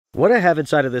What I have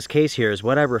inside of this case here is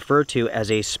what I refer to as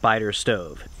a spider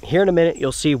stove. Here in a minute,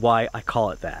 you'll see why I call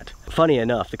it that. Funny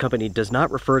enough, the company does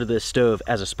not refer to this stove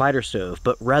as a spider stove,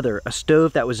 but rather a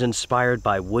stove that was inspired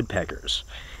by woodpeckers.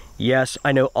 Yes,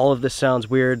 I know all of this sounds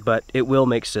weird, but it will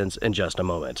make sense in just a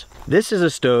moment. This is a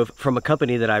stove from a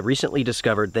company that I recently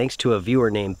discovered thanks to a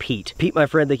viewer named Pete. Pete, my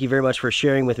friend, thank you very much for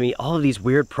sharing with me all of these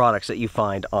weird products that you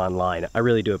find online. I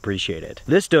really do appreciate it.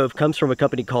 This stove comes from a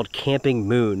company called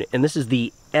CampingMoon, and this is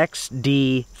the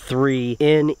XD-3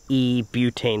 NE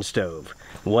butane stove.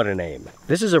 What a name.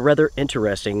 This is a rather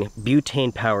interesting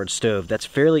butane-powered stove that's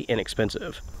fairly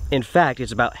inexpensive. In fact,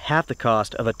 it's about half the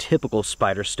cost of a typical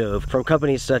spider stove from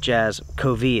companies such as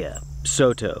Covia,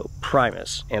 Soto,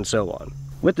 Primus, and so on.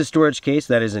 With the storage case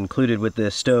that is included with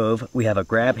this stove, we have a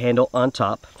grab handle on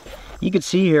top. You can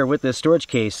see here with this storage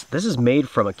case, this is made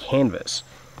from a canvas.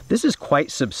 This is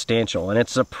quite substantial, and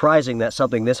it's surprising that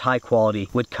something this high quality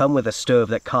would come with a stove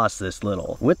that costs this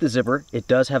little. With the zipper, it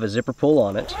does have a zipper pull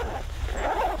on it.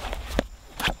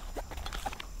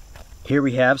 Here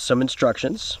we have some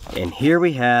instructions, and here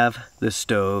we have the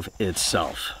stove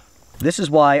itself. This is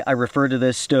why I refer to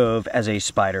this stove as a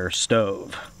spider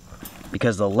stove,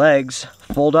 because the legs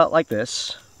fold out like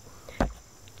this,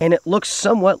 and it looks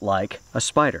somewhat like a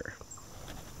spider.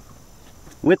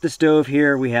 With the stove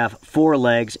here, we have 4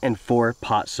 legs and 4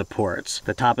 pot supports.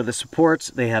 The top of the supports,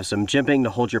 they have some jimping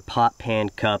to hold your pot, pan,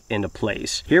 cup into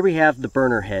place. Here we have the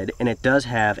burner head, and it does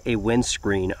have a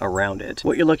windscreen around it.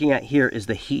 What you're looking at here is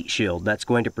the heat shield that's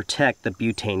going to protect the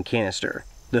butane canister.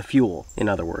 The fuel, in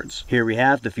other words. Here we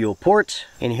have the fuel port,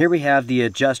 and here we have the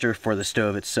adjuster for the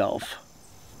stove itself.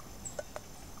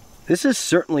 This is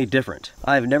certainly different.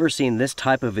 I've never seen this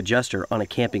type of adjuster on a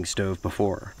camping stove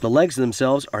before. The legs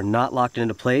themselves are not locked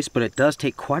into place, but it does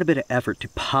take quite a bit of effort to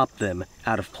pop them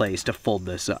out of place to fold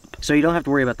this up. So you don't have to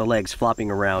worry about the legs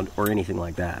flopping around or anything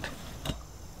like that.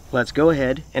 Let's go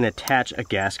ahead and attach a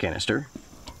gas canister.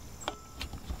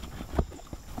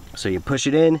 So you push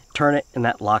it in, turn it, and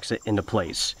that locks it into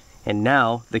place. And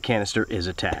now the canister is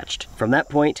attached. From that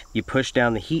point, you push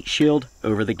down the heat shield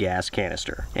over the gas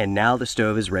canister. And now the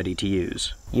stove is ready to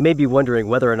use. You may be wondering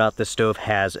whether or not this stove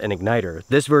has an igniter.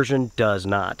 This version does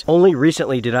not. Only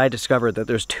recently did I discover that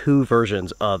there's 2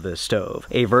 versions of this stove.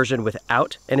 A version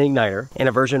without an igniter and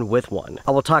a version with one. I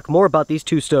will talk more about these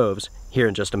 2 stoves here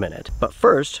in just a minute. But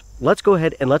first, let's go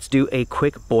ahead and let's do a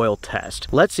quick boil test.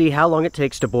 Let's see how long it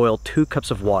takes to boil 2 cups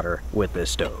of water with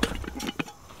this stove.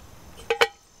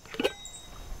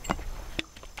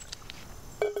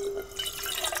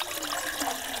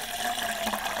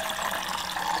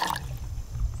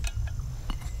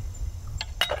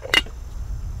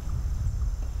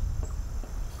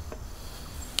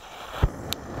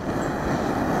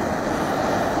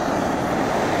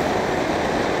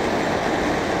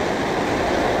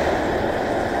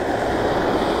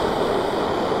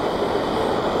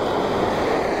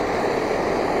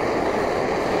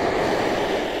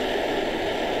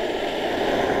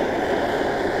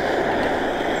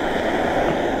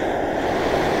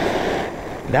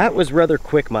 That was rather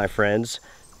quick, my friends.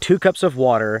 2 cups of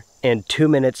water in 2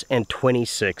 minutes and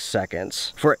 26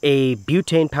 seconds. For a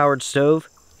butane-powered stove,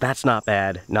 that's not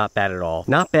bad. Not bad at all.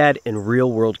 Not bad in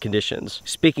real-world conditions.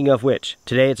 Speaking of which,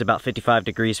 today it's about 55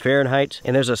 degrees Fahrenheit,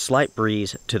 and there's a slight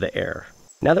breeze to the air.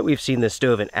 Now that we've seen this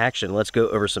stove in action, let's go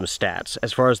over some stats.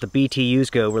 As far as the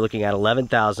BTUs go, we're looking at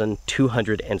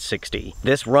 11,260.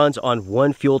 This runs on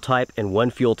one fuel type and one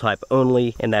fuel type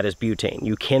only, and that is butane.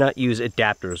 You cannot use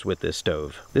adapters with this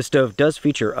stove. This stove does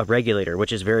feature a regulator,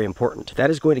 which is very important.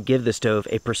 That is going to give the stove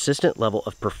a persistent level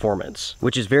of performance,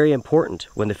 which is very important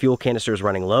when the fuel canister is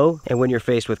running low and when you're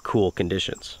faced with cool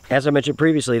conditions. As I mentioned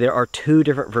previously, there are 2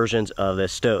 different versions of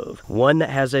this stove. One that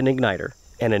has an igniter,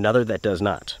 and another that does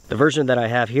not. The version that I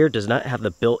have here does not have the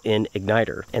built-in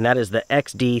igniter, and that is the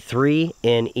XD-3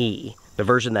 NE. The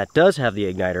version that does have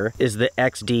the igniter is the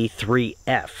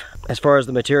XD-3F. As far as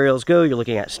the materials go, you're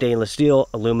looking at stainless steel,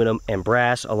 aluminum, and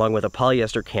brass, along with a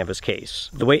polyester canvas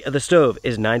case. The weight of the stove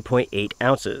is 9.8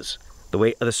 ounces. The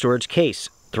weight of the storage case,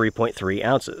 3.3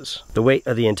 ounces. The weight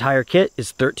of the entire kit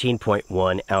is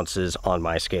 13.1 ounces on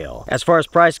my scale. As far as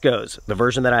price goes, the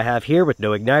version that I have here with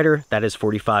no igniter, that is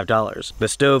 $45. The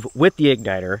stove with the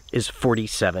igniter is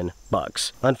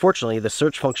 $47. Unfortunately, the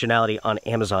search functionality on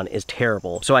Amazon is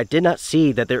terrible, so I did not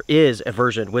see that there is a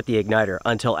version with the igniter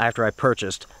until after I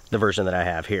purchased the version that I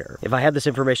have here. If I had this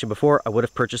information before, I would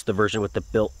have purchased the version with the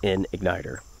built-in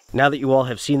igniter. Now that you all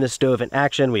have seen this stove in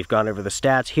action, we've gone over the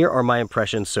stats, here are my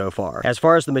impressions so far. As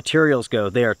far as the materials go,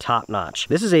 they are top notch.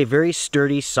 This is a very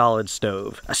sturdy, solid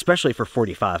stove, especially for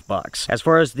 45 bucks. As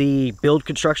far as the build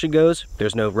construction goes,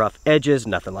 there's no rough edges,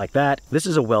 nothing like that. This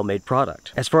is a well-made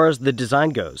product. As far as the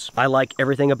design goes, I like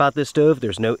everything about this stove.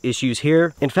 There's no issues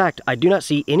here. In fact, I do not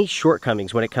see any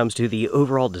shortcomings when it comes to the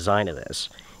overall design of this.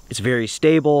 It's very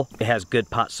stable, it has good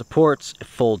pot supports, it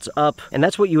folds up, and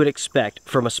that's what you would expect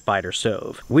from a spider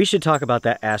stove. We should talk about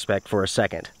that aspect for a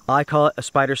second. I call it a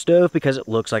spider stove because it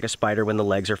looks like a spider when the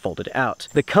legs are folded out.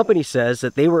 The company says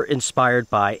that they were inspired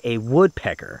by a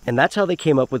woodpecker, and that's how they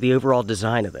came up with the overall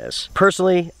design of this.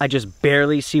 Personally, I just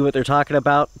barely see what they're talking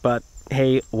about, but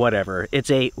hey, whatever.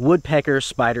 It's a woodpecker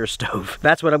spider stove.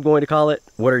 That's what I'm going to call it.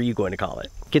 What are you going to call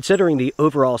it? Considering the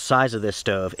overall size of this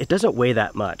stove, it doesn't weigh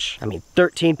that much. I mean,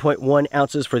 13.1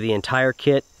 ounces for the entire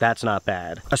kit, that's not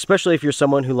bad. Especially if you're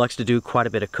someone who likes to do quite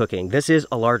a bit of cooking. This is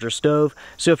a larger stove,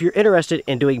 so if you're interested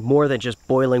in doing more than just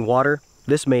boiling water,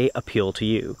 this may appeal to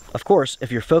you. Of course,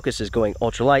 if your focus is going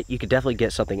ultralight, you could definitely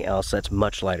get something else that's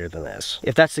much lighter than this.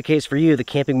 If that's the case for you, the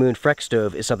CampingMoon Frex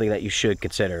stove is something that you should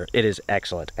consider. It is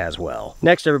excellent as well.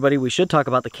 Next, everybody, we should talk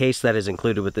about the case that is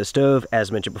included with this stove.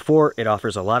 As mentioned before, it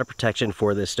offers a lot of protection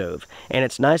for this stove, and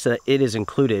it's nice that it is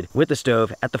included with the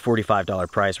stove at the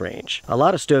 $45 price range. A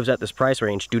lot of stoves at this price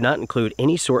range do not include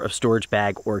any sort of storage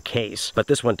bag or case, but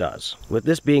this one does. With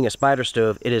this being a spider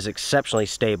stove, it is exceptionally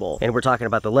stable, and we're talking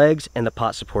about the legs and the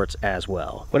pot supports as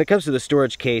well. When it comes to the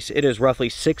storage case, it is roughly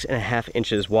 6.5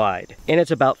 inches wide, and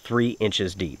it's about 3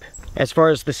 inches deep. As far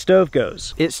as the stove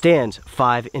goes, it stands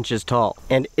 5 inches tall,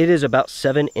 and it is about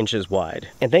 7 inches wide.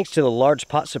 And thanks to the large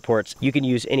pot supports, you can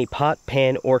use any pot,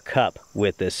 pan, or cup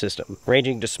with this system,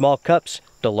 ranging to small cups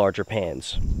to larger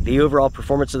pans. The overall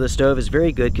performance of the stove is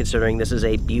very good considering this is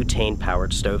a butane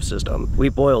powered stove system. We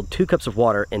boiled 2 cups of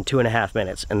water in 2.5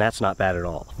 minutes, and that's not bad at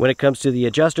all. When it comes to the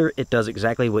adjuster, it does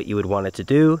exactly what you would want it to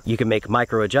do. You can make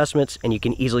micro adjustments, and you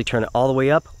can easily turn it all the way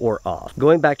up or off.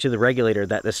 Going back to the regulator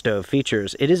that the stove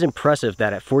features, it is impressive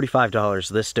that at $45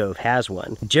 this stove has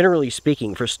one. Generally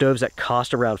speaking, for stoves that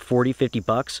cost around 40-50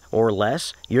 bucks or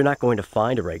less, you're not going to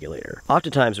find a regulator.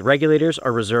 Oftentimes, regulators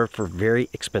are reserved for very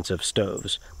expensive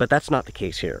stoves, but that's not the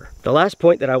case here. The last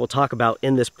point that I will talk about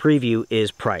in this preview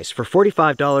is price. For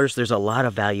 $45, there's a lot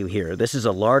of value here. This is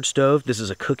a large stove, this is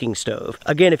a cooking stove.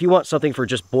 Again, if you want something for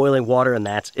just boiling water and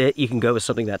that's it, you can go with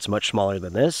something that's much smaller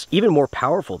than this, even more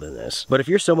powerful than this. But if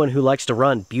you're someone who likes to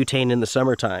run butane in the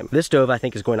summertime, this stove I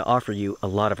think is going to offer you a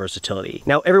lot of versatility.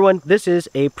 Now everyone, this is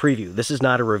a preview. This is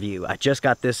not a review. I just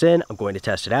got this in, I'm going to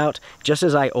test it out, just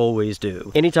as I always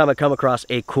do. Anytime I come across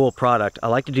a cool product, I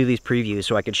like to do these previews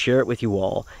so I can share it with you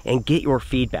all and get your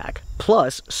feedback.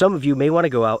 Plus, some of you may want to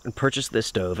go out and purchase this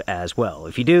stove as well.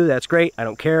 If you do, that's great. I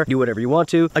don't care. Do whatever you want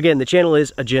to. Again, the channel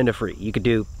is agenda free. You can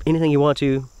do anything you want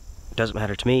to. Doesn't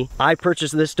matter to me. I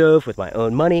purchased this stove with my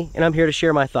own money, and I'm here to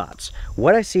share my thoughts.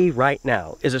 What I see right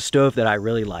now is a stove that I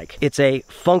really like. It's a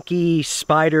funky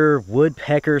spider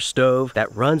woodpecker stove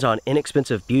that runs on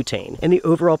inexpensive butane, and the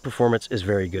overall performance is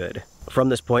very good. From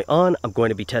this point on, I'm going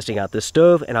to be testing out this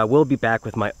stove, and I will be back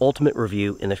with my ultimate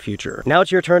review in the future. Now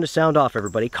it's your turn to sound off,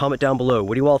 everybody. Comment down below.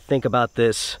 What do you all think about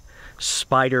this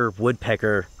spider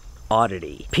woodpecker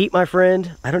oddity? Pete, my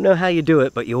friend, I don't know how you do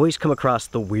it, but you always come across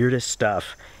the weirdest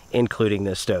stuff, including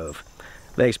this stove.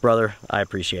 Thanks, brother. I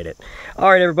appreciate it. All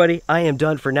right, everybody, I am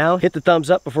done for now. Hit the thumbs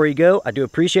up before you go. I do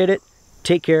appreciate it.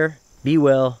 Take care. Be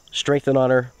well. Strength and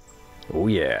honor. Oh,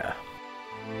 yeah.